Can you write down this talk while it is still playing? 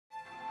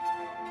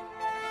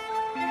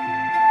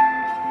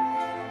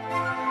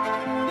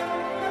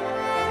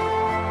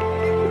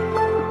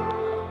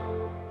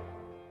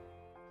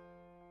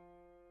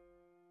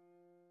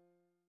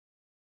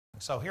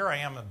So here I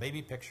am, a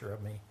baby picture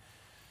of me.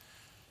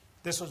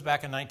 This was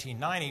back in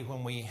 1990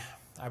 when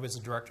I was the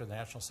director of the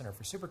National Center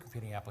for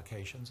Supercomputing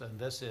Applications, and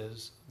this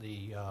is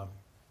the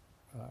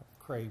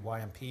Cray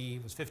YMP.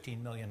 It was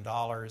 $15 million.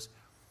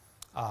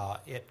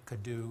 It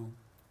could do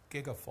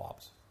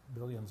gigaflops,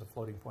 billions of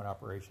floating point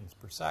operations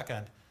per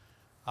second.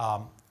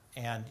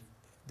 And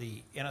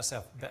the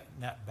NSF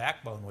net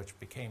backbone, which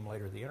became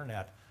later the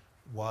internet,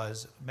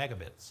 was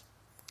megabits.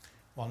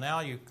 Well, now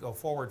you go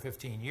forward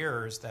 15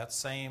 years, that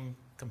same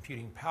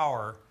computing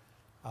power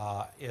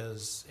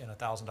is in a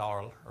 $1,000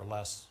 or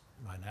less,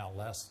 by now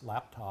less,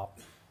 laptop,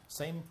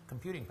 same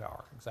computing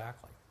power,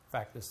 exactly. In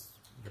fact,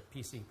 your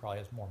PC probably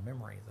has more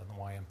memory than the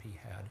YMP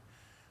had.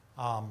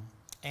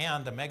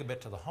 And a megabit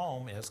to the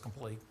home is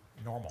completely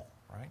normal,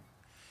 right?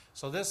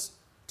 So this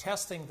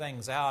testing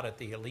things out at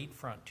the elite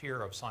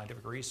frontier of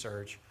scientific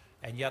research,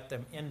 and yet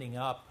them ending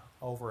up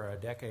over a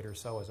decade or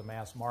so as a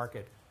mass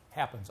market,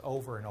 happens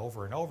over and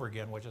over and over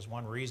again, which is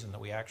one reason that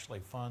we actually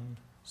fund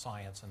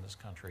science in this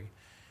country.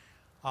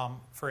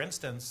 For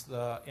instance,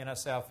 the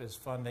NSF is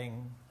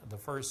funding the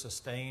first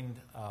sustained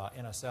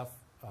NSF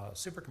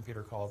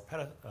supercomputer called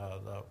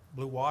the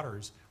Blue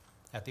Waters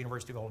at the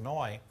University of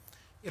Illinois.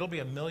 It'll be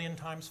 1 million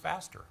times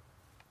faster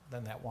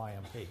than that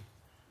YMP.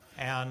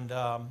 And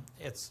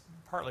it's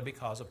partly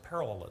because of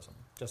parallelism.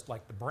 Just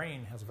like the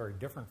brain has a very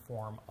different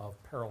form of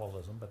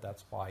parallelism, but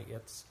that's why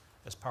it's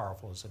as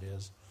powerful as it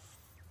is.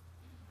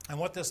 And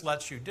what this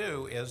lets you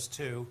do is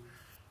to,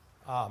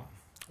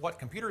 what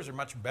computers are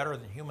much better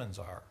than humans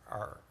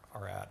are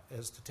at,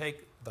 is to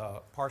take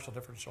the partial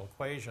differential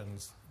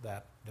equations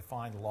that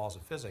define the laws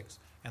of physics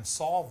and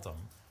solve them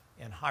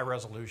in high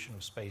resolution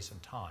of space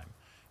and time.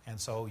 And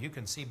so you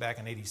can see back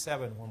in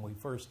 '87 when we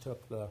first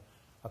took the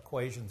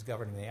equations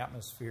governing the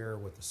atmosphere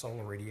with the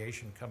solar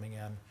radiation coming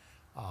in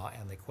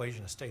and the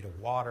equation of state of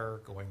water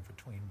going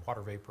between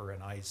water vapor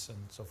and ice and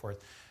so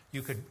forth,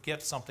 you could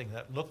get something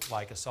that looked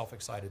like a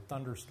self-excited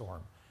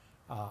thunderstorm.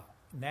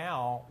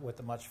 Now, with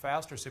the much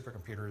faster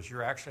supercomputers,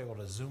 you're actually able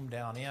to zoom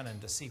down in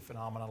and to see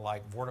phenomena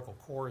like vortical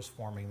cores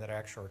forming that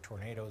actually are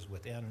tornadoes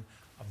within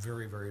a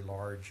very, very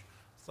large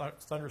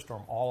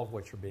thunderstorm, all of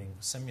which are being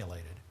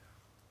simulated.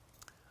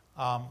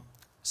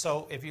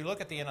 So if you look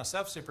at the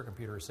NSF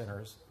supercomputer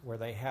centers where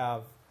they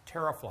have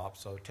teraflops,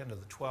 so 10 to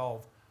the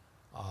 12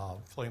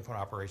 floating point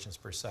operations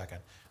per second,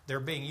 they're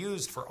being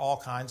used for all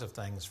kinds of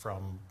things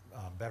from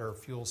better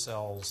fuel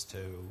cells to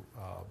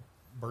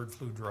bird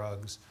flu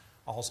drugs,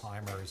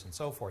 Alzheimer's, and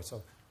so forth.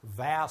 So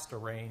vast a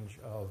range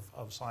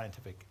of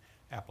scientific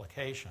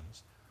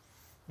applications.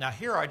 Now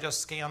here I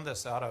just scanned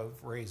this out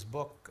of Ray's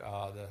book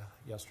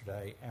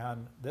yesterday,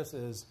 and this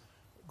is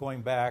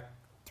going back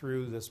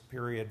through this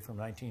period from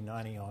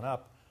 1990 on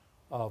up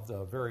of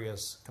the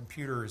various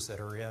computers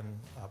that are in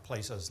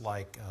places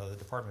like the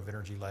Department of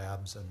Energy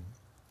labs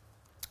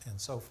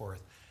and so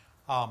forth.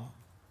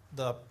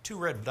 The two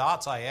red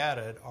dots I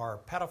added are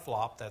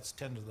petaflop, that's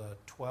 10 to the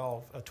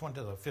 20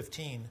 to the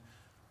 15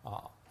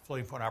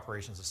 floating point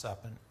operations a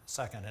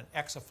second, and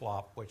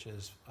exaflop, which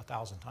is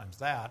 1,000 times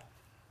that,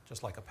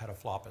 just like a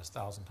petaflop is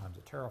 1,000 times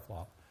a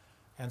teraflop.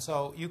 And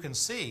so you can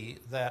see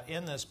that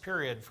in this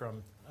period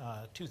from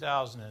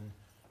 2010,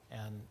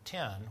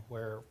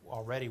 where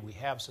already we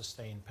have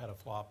sustained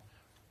petaflop,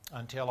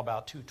 until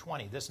about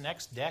 220, this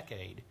next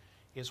decade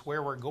is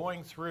where we're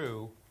going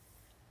through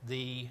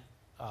the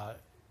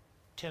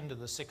 10 to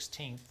the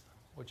 16th,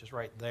 which is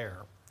right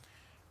there,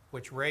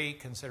 which Ray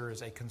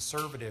considers a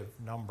conservative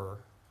number,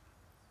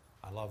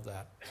 I love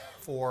that,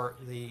 for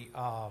the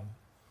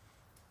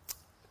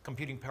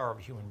computing power of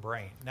a human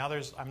brain. Now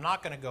I'm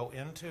not going to go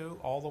into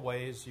all the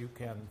ways you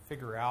can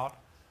figure out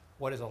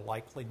what is a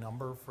likely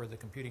number for the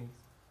computing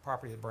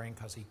property of the brain,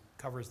 because he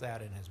covers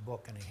that in his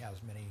book and he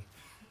has many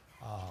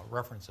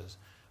references.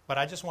 But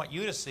I just want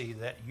you to see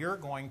that you're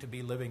going to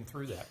be living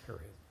through that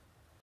period.